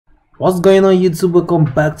What's going on YouTube? Welcome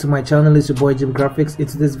back to my channel. It's your boy Jim Graphics. In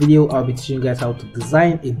today's video I'll be teaching you guys how to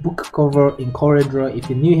design a book cover in coreldraw. If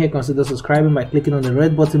you're new here, consider subscribing by clicking on the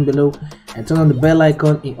red button below and turn on the bell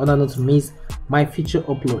icon in order not to miss my future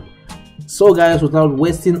upload. So guys, without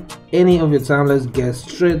wasting any of your time, let's get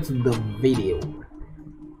straight to the video.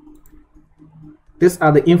 These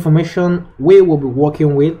are the information we will be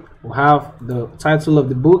working with. We'll have the title of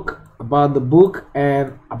the book, about the book,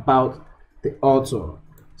 and about the author.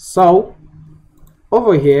 So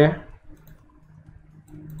over here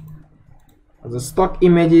as the stock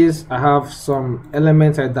images, I have some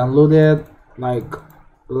elements I downloaded, like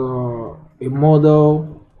a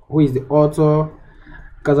model, who is the author,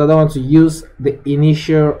 because I don't want to use the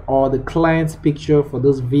initial or the client's picture for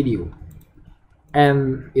this video,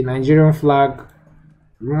 and a Nigerian flag,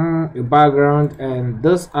 a background, and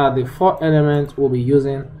those are the 4 elements we'll be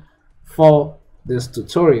using for this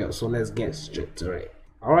tutorial. So let's get straight to it.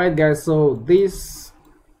 Alright guys, so these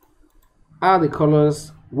are the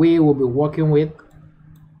colors we will be working with,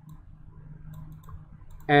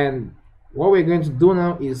 and what we're going to do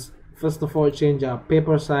now is first of all change our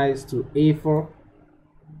paper size to A4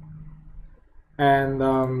 and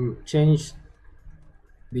change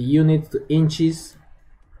the unit to inches.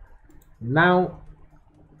 Now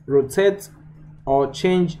rotate or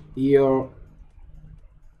change your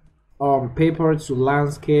paper to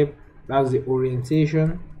landscape. That's the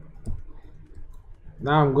orientation.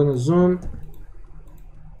 Now I'm going to zoom.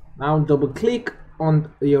 Now double click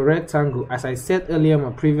on your rectangle. As I said earlier in my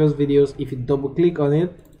previous videos, if you double click on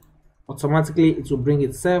it, automatically it will bring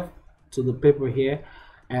itself to the paper here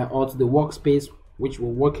or to the workspace which we're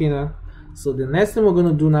working on. So the next thing we're going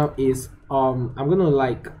to do now is I'm going to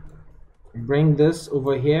like bring this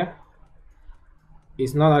over here.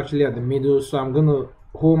 It's not actually at the middle, so I'm going to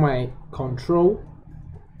hold my control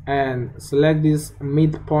and select this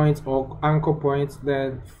midpoint or anchor point,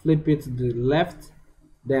 then flip it to the left,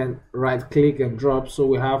 then right click and drop. So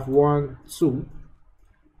we have 1, 2.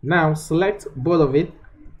 Now select both of it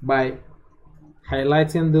by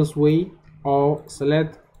highlighting this way, or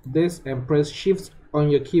select this and press shift on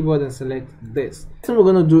your keyboard and select this. Next thing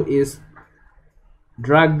we're going to do is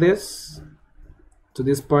drag this to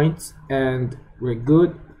this point and we're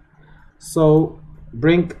good. So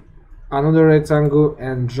bring another rectangle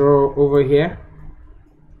and draw over here,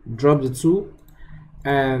 drop the 2,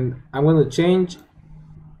 and I'm going to change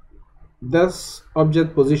this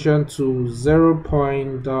object position to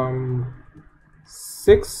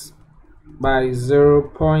 0.6 by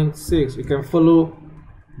 0.6. You can follow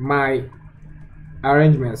my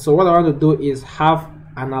arrangement. So what I want to do is have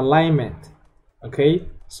an alignment. Okay,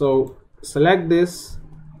 so select this,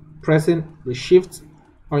 pressing the shift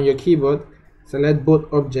on your keyboard, select both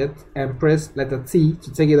objects and press letter T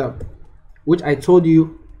to take it up, which I told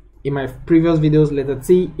you in my previous videos. Letter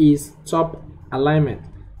T is top alignment.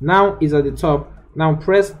 Now it's at the top. Now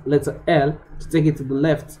press letter L to take it to the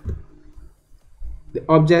left. The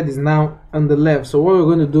object is now on the left. So what we're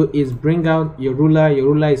going to do is bring out your ruler. Your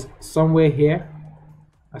ruler is somewhere here.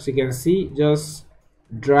 As you can see, just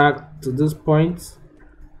drag to this point.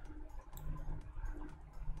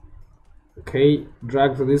 Okay,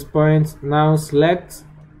 drag to this point. Now select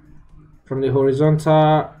from the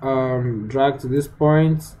horizontal, drag to this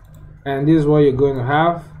point, and this is what you're going to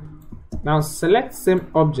have. Now select same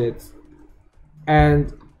object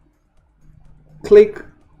and click,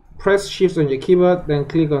 press shift on your keyboard, then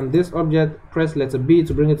click on this object, press letter B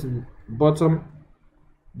to bring it to the bottom,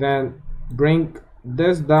 then bring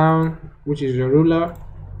this down, which is your ruler.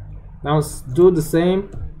 Now do the same,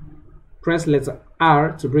 press letter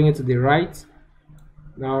R to bring it to the right.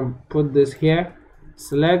 Now put this here,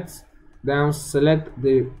 select down, select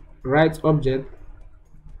the right object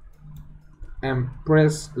and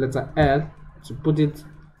press letter L to put it to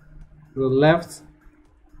the left.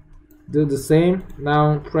 Do the same.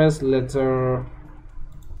 Now press letter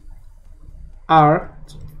R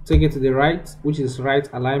to take it to the right, which is right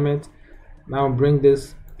alignment. Now bring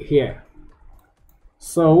this here.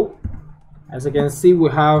 So as you can see, we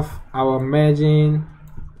have our merging,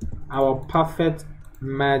 our perfect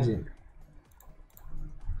merging.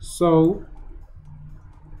 So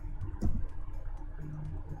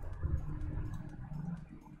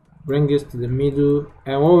bring this to the middle,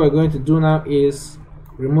 and what we're going to do now is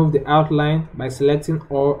remove the outline by selecting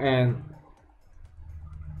all and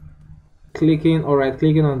clicking or right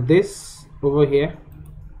clicking on this over here.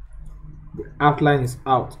 The outline is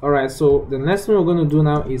out. Alright, so the next thing we're going to do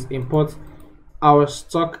now is import our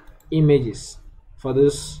stock images for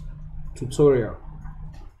this tutorial.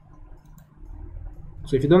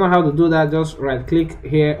 So if you don't know how to do that, just right click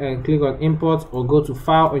here and click on import, or go to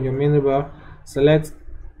file on your menu bar, select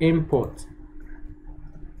import.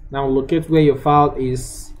 Now locate where your file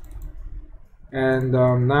is, and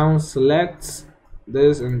now select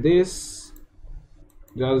this and this,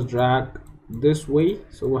 just drag this way.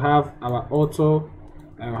 So we'll have our auto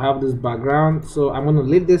and we'll have this background. So I'm going to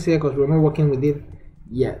leave this here because we're not working with it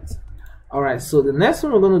yet. Alright, so the next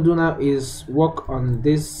thing we're going to do now is work on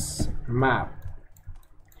this map.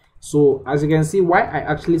 So as you can see, why I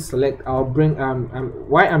actually select, I'll bring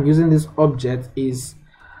why I'm using this object is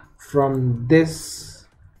from this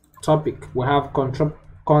topic. We have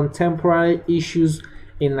contemporary issues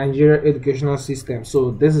in Nigeria educational system.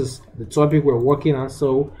 So this is the topic we're working on.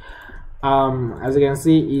 So as you can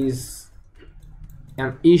see, is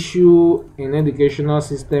an issue in educational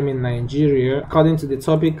system in Nigeria according to the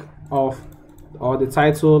topic of, or the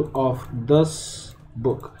title of this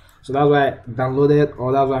book. So that's why I downloaded,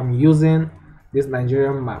 or that's why I'm using this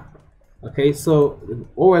Nigerian map. Okay, so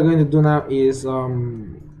what we're going to do now is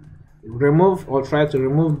remove, or try to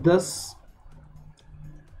remove this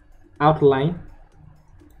outline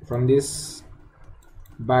from this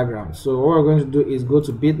background. So what we're going to do is go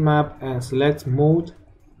to bitmap and select mode,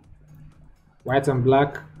 white and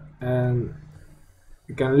black, and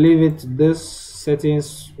you can leave it to this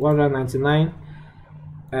settings 199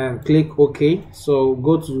 and click OK. So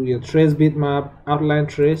go to your trace bitmap, outline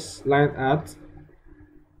trace, line art,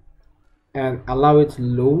 and allow it to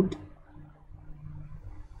load.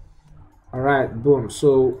 Alright, boom.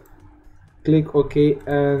 So click OK,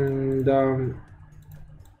 and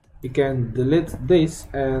you can delete this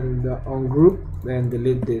and ungroup, then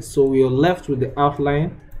delete this. So we are left with the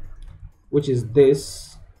outline, which is this.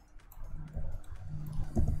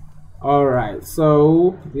 Alright,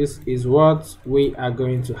 so this is what we are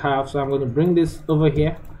going to have. So I'm going to bring this over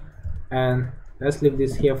here, and let's leave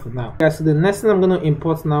this here for now. Okay, so the next thing I'm going to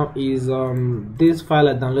import now is this file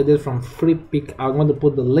I downloaded from FreePic. I'm going to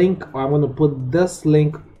put the link, or I'm going to put this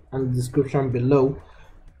link on the description below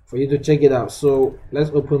for you to check it out. So let's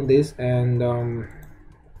open this, and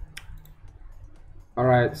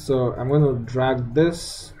alright, so I'm going to drag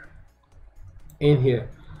this in here.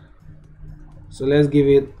 So let's give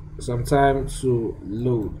it some time to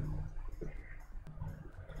load.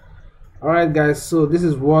 Alright guys, so this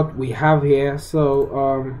is what we have here. So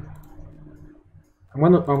I'm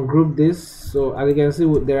going to ungroup this. So as you can see,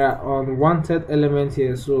 there are unwanted elements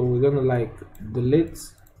here, so we're going to like delete,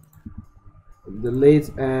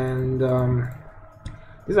 and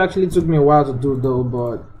this actually took me a while to do though,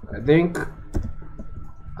 but I think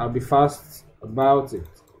I'll be fast about it.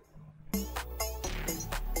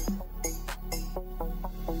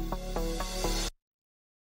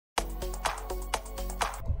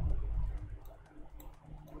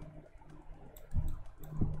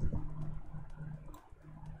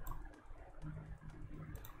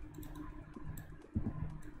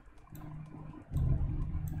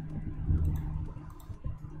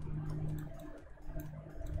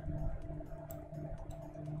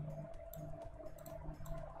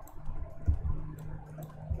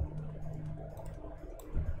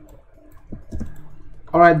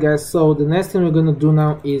 Alright guys, so the next thing we're going to do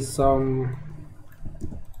now is I'm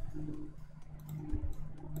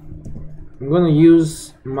going to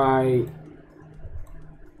use my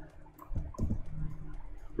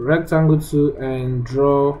rectangle tool and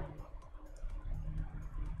draw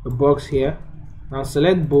a box here. Now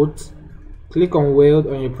select both, click on weld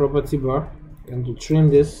on your property bar, and to trim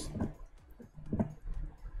this.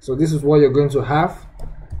 So this is what you're going to have.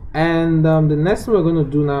 And the next thing we're going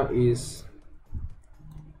to do now is,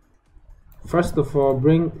 first of all,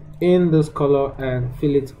 bring in this color and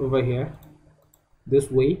fill it over here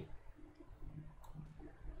this way.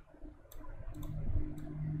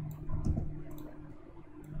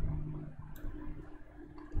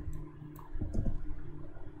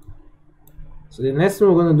 So the next thing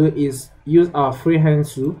we're going to do is use our freehand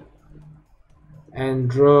tool and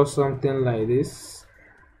draw something like this.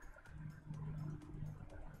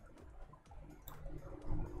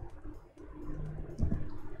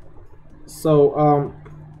 So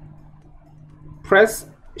press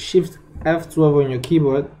Shift F12 on your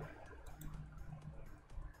keyboard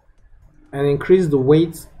and increase the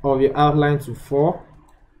weight of your outline to 4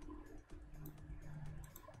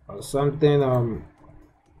 or something,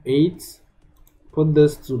 8. Put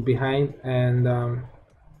this to behind and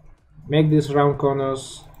make these round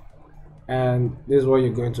corners, and this is what you're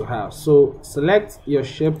going to have. So select your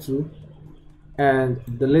shape tool and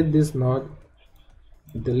delete this node,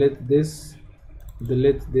 delete this,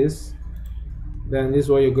 then this is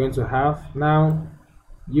what you're going to have. Now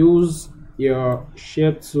use your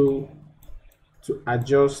shape tool to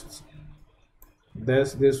adjust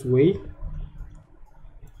this way.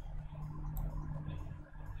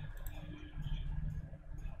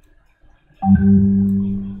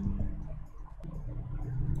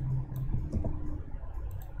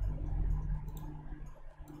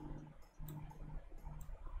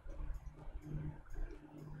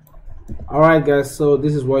 Alright guys, so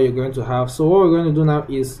this is what you're going to have. So what we're going to do now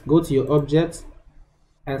is go to your object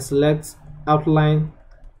and select outline,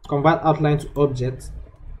 convert outline to object.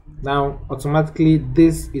 Now automatically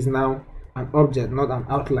this is now an object, not an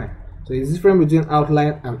outline. So it's different between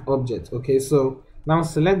outline and object. Okay, so now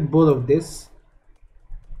select both of this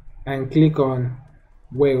and click on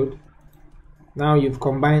weld. Now you've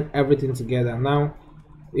combined everything together. Now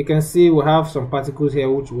you can see we have some particles here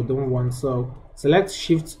which we don't want, so select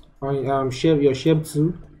shift on your shape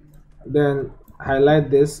tool, then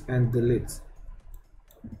highlight this and delete.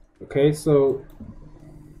 Okay, so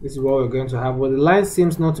this is what we're going to have. But the line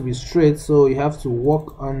seems not to be straight, so you have to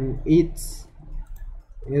work on it.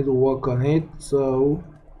 You need to work on it. So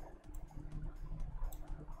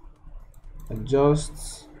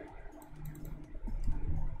adjust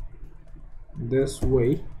this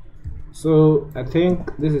way. So I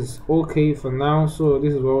think this is okay for now. So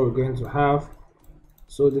this is what we're going to have.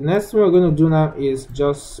 So the next thing we're going to do now is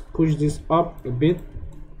just push this up a bit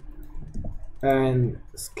and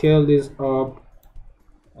scale this up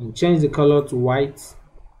and change the color to white.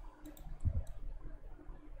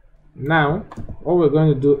 Now what we're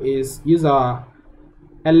going to do is use our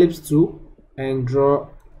ellipse tool and draw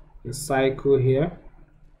a cycle here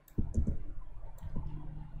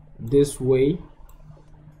this way.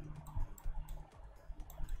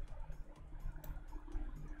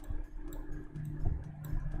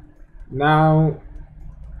 Now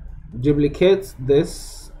duplicate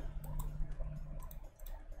this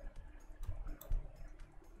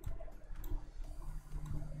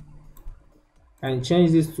and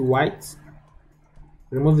change this to white.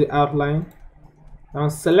 Remove the outline. Now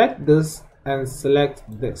select this and select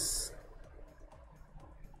this.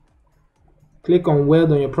 Click on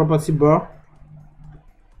weld on your property bar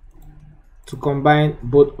to combine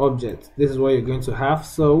both objects. This is what you're going to have.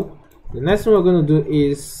 So the next thing we're going to do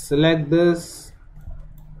is select this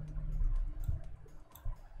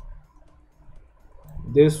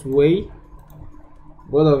way,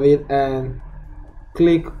 both of it, and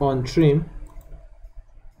click on trim,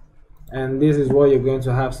 and this is what you're going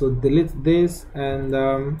to have. So delete this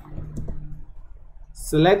and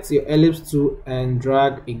select your ellipse tool and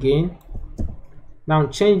drag again. Now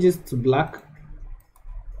change this to black.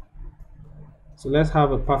 So let's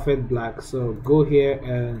have a perfect black. So go here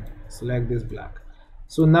and select this black.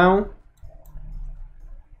 So now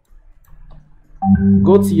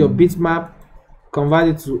go to your bitmap, convert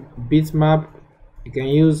it to bitmap. You can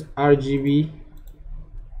use RGB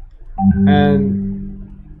and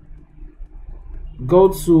go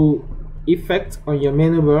to effect on your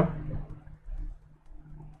menu bar.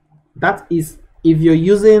 That is if you're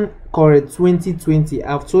using Corel 2020.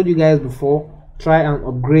 I've told you guys before, try and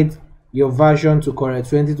upgrade your version to Corel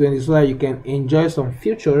 2020 so that you can enjoy some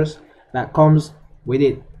features that comes with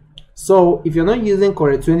it. So if you're not using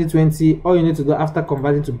Corel 2020, all you need to do after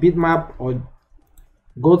converting to bitmap, or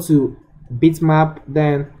go to bitmap,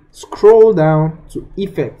 then scroll down to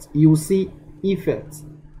effect. You will see effect.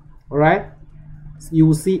 All right, you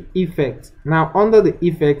will see effect. Now under the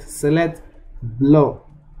effect, select blur,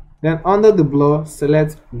 then under the blur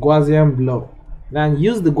select Gaussian blur. Then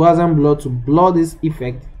use the Gaussian blur to blur this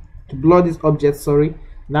effect, to blur this object, sorry.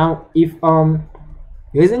 Now if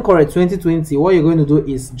you're using Corel 2020, what you're going to do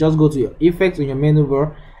is just go to your effect on your menu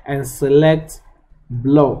bar and select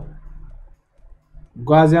blur,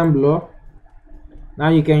 Gaussian blur. Now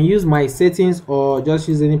you can use my settings or just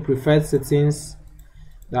use any preferred settings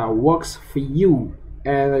that works for you,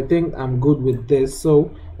 and I think I'm good with this.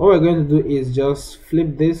 So what we're going to do is just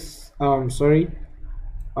flip this,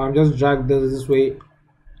 just drag this way,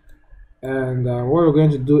 and what we're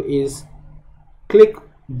going to do is click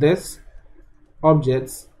this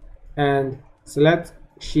objects and select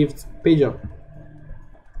shift page up.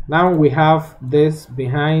 Now we have this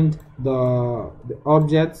behind the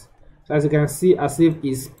object. So as you can see, as if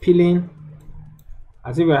it's peeling,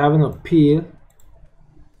 as if we're having a peel.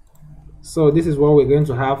 So this is what we're going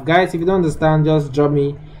to have. Guys, if you don't understand, just drop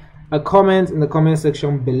me a comment in the comment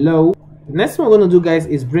section below. The next thing we're going to do, guys,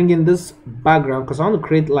 is bring in this background, because I want to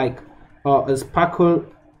create like a sparkle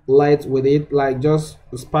light with it, like just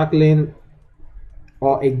a sparkling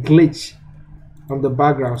or a glitch on the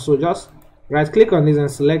background. So just right click on this and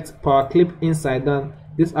select power clip inside, then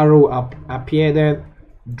this arrow will appear, then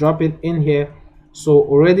drop it in here, so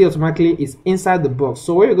already automatically it's inside the box.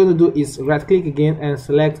 So what you're going to do is right click again and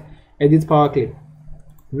select edit power clip.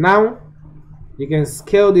 Now you can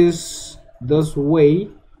scale this way,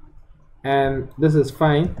 and this is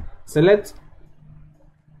fine. Select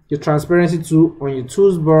your transparency tool on your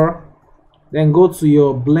tools bar, then go to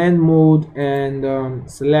your blend mode and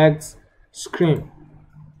select screen.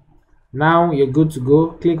 Now you're good to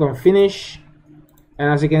go. Click on finish,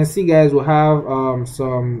 and as you can see guys, we'll have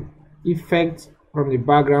some effect from the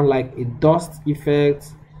background, like a dust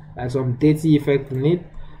effect, like some dirty effect in it.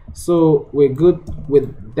 So we're good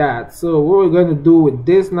with that. So what we're going to do with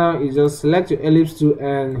this now is just select your ellipse tool,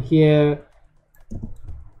 and here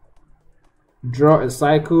draw a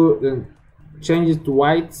circle, then change it to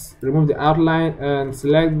white, remove the outline and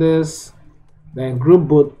select this, then group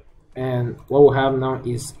both, and what we have now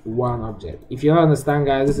is one object. If you don't understand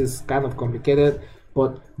guys, this is kind of complicated,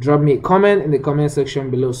 but drop me a comment in the comment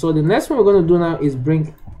section below. So the next one we're going to do now is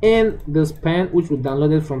bring in this pen, which we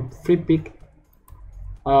downloaded from FreePic.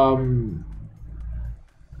 Power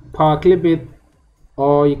clip it,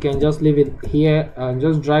 or you can just leave it here and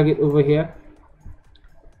just drag it over here.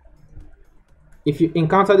 If you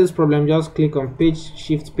encounter this problem, just click on page,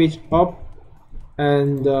 shift page up,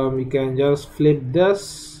 and you can just flip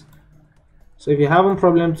this. So if you're having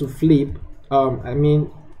problem to flip,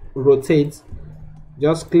 rotate,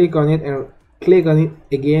 just click on it and click on it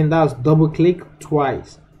again. That's double click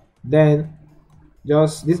twice. Then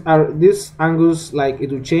just these angles, like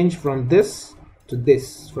it will change from this to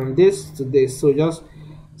this, from this to this. So just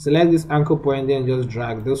select this anchor point, then just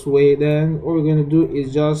drag this way. Then what we're going to do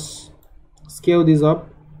is just scale this up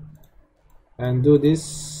and do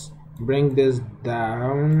this, bring this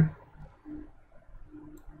down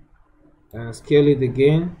and scale it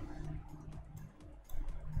again.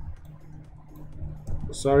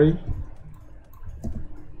 Sorry.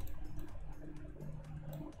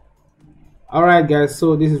 Alright guys,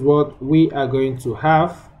 so this is what we are going to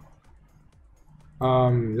have.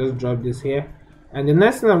 Just drop this here, and the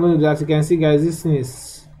next thing I'm going to do, as you can see guys, this thing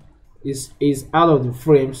is out of the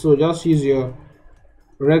frame. So just use your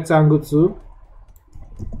rectangle tool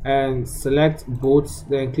and select both,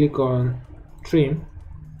 then click on trim,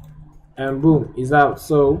 and boom, it's out.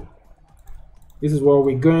 So this is what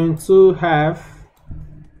we're going to have.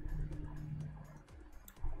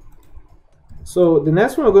 So the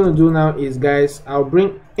next one we're going to do now is, guys, I'll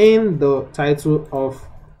bring in the title of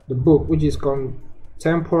the book, which is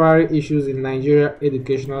Contemporary Issues in Nigeria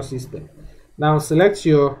Educational System. Now select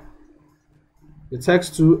the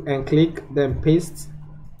text tool and click, then paste.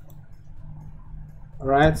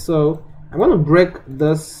 Alright, so I'm going to break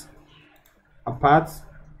this apart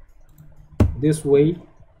this way,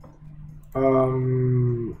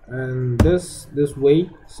 and this way.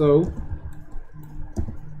 So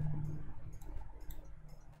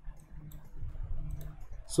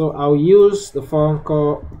I'll use the font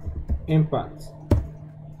called Impact.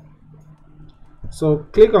 So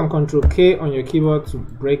click on Ctrl K on your keyboard to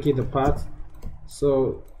break it apart.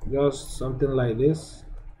 So just something like this.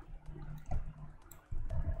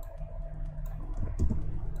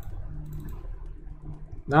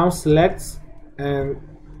 Now select and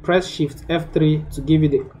press Shift F3 to give you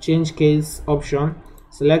the change case option.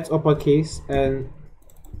 Select uppercase, and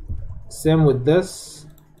same with this,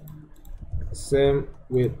 same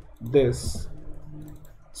with this.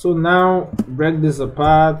 So now break this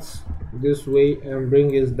apart this way and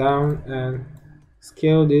bring this down and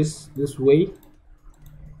scale this way.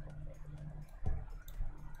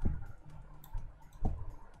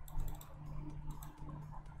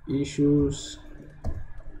 Issues.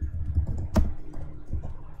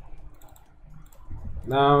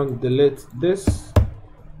 Now delete this.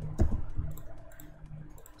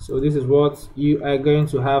 So this is what you are going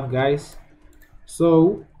to have, guys.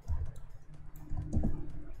 So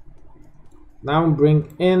now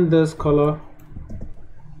bring in this color,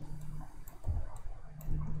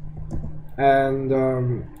 and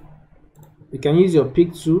you can use your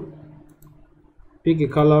pick tool, pick a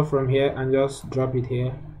color from here and just drop it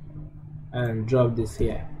here and drop this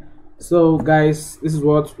here. So guys, this is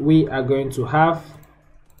what we are going to have.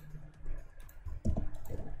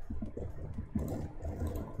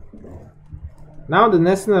 Now the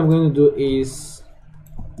next thing I'm going to do is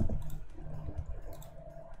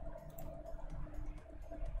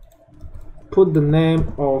put the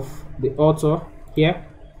name of the author here.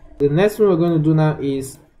 The next thing we're going to do now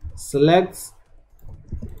is select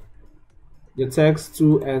your text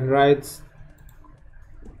tool and write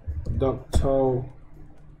Dr.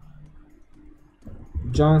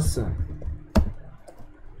 Johnson.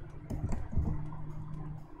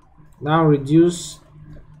 Now reduce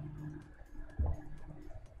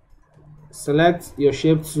select your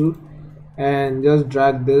shape tool and just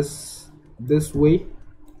drag this way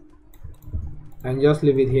and just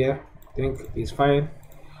leave it here. I think it's fine.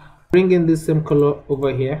 Bring in this same color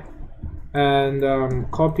over here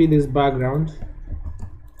and copy this background,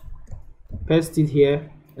 paste it here,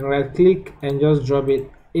 and right click and just drop it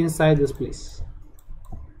inside this place.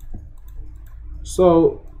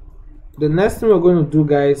 So the next thing we're going to do,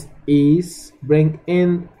 guys, is bring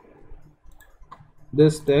in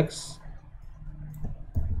this text.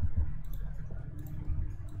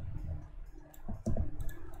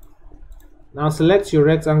 Now select your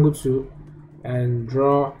rectangle tool and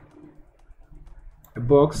draw a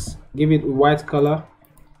box, give it a white color.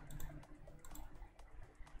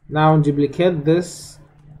 Now duplicate this,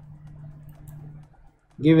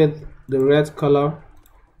 give it the red color.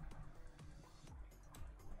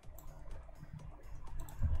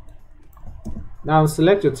 Now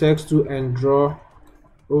select your text tool and draw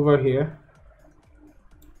over here.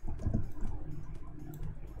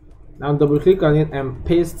 Now double click on it and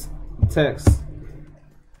paste text.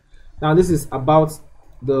 Now this is about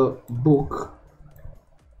the book.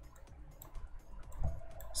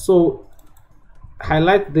 So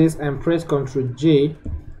highlight this and press Ctrl J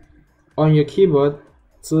on your keyboard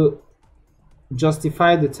to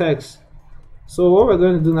justify the text. So what we're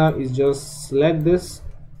going to do now is just select this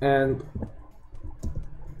and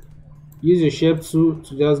use your shape tool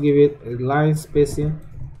to just give it a line spacing.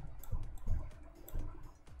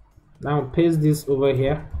 Now paste this over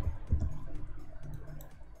here.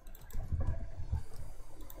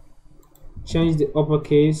 Change the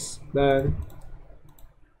uppercase, then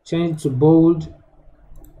change it to bold,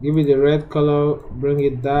 give it the red color, bring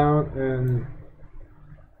it down, and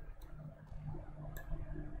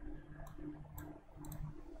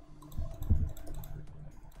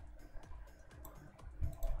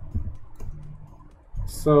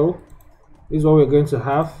so this is what we're going to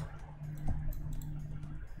have.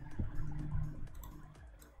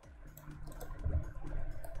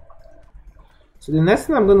 So the next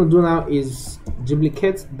thing I'm going to do now is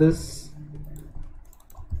duplicate this,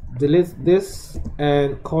 delete this,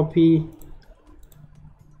 and copy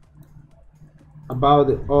about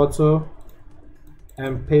the author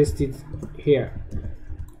and paste it here.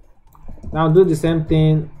 Now do the same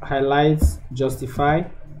thing, highlight, justify,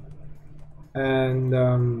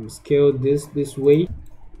 and scale this way.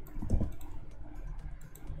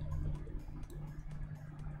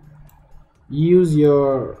 Use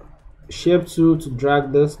your shape tool to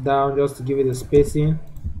drag this down just to give it a spacing.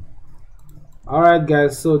 Alright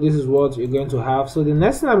guys, so this is what you're going to have. So the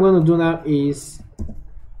next thing I'm going to do now is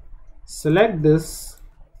select this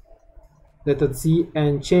letter T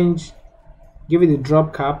and change, give it a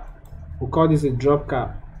drop cap. We'll call this a drop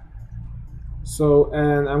cap. So,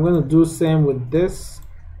 and I'm going to do same with this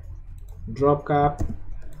drop cap.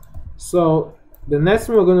 So the next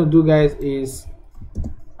thing we're going to do, guys, is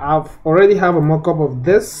I've already have a mock-up of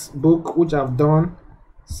this book which I've done,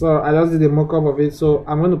 so I just did a mock-up of it. So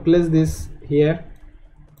I'm going to place this here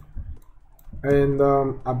and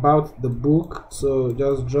about the book, so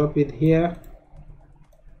just drop it here.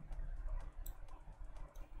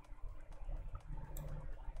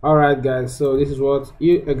 Alright guys, so this is what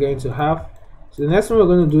you are going to have. So the next one we're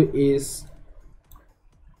going to do is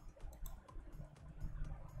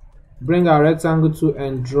bring our rectangle tool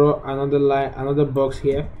and draw another line, another box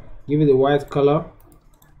here, give it a white color,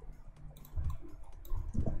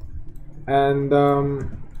 and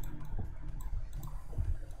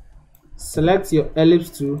select your ellipse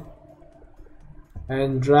tool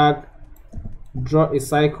and draw a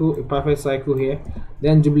circle, a perfect circle here.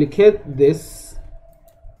 Then duplicate this.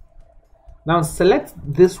 Now select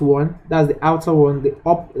this one, that's the outer one,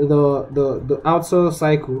 the outer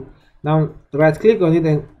circle. Now right click on it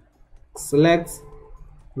and select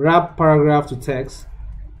wrap paragraph to text.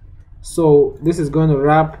 So this is going to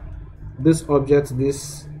wrap this object to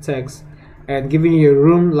this text and giving you a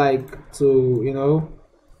room like to, you know,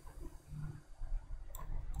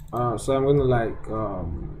 so I'm going to like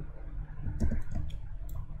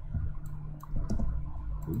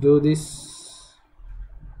do this.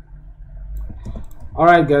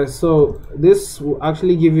 Alright guys, so this will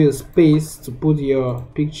actually give you a space to put your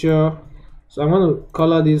picture. So I'm going to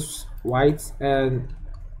color this white, and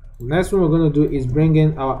next one we're going to do is bring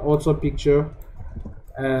in our author picture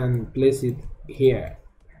and place it here.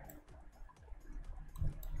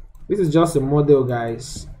 This is just a model,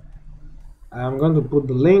 guys. I'm going to put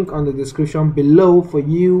the link on the description below for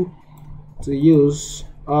you to use.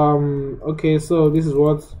 Okay, so this is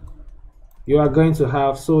what you are going to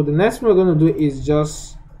have. So the next one we're going to do is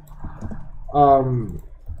just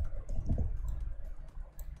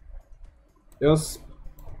just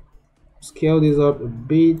scale this up a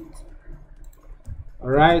bit.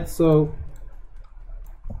 Alright, so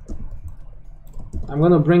I'm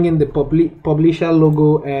gonna bring in the publisher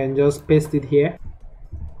logo and just paste it here.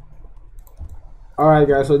 Alright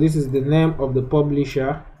guys, so this is the name of the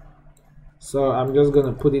publisher, so I'm just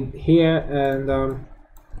gonna put it here, and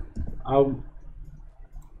I'll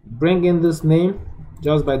bring in this name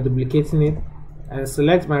just by duplicating it and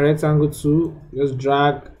select my rectangle tool, just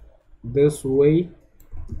drag this way,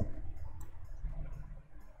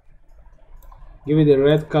 give it a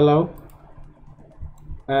red color,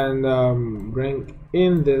 and bring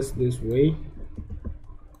in this way.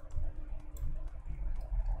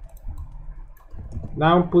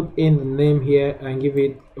 Now put in the name here and give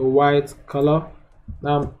it a white color.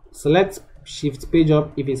 Now select shift page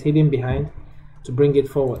up if it's hidden behind to bring it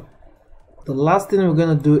forward. The last thing we're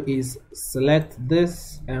gonna do is select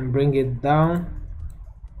this and bring it down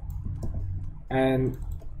and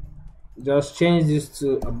just change this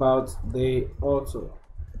to about the auto.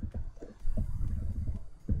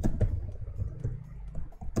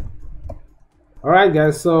 Alright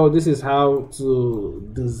guys, so this is how to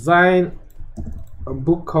design a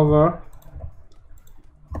book cover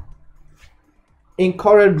in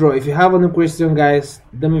CorelDraw. If you have any question guys,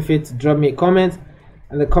 don't be afraid to drop me a comment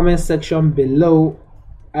in the comment section below,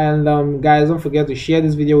 and guys, don't forget to share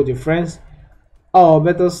this video with your friends, or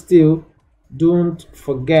better still, don't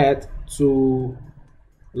forget to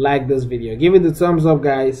like this video, give it a thumbs up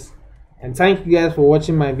guys, and thank you guys for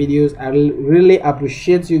watching my videos. I really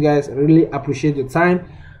appreciate you guys. I really appreciate your time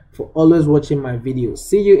for always watching my videos.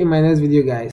 See you in my next video guys.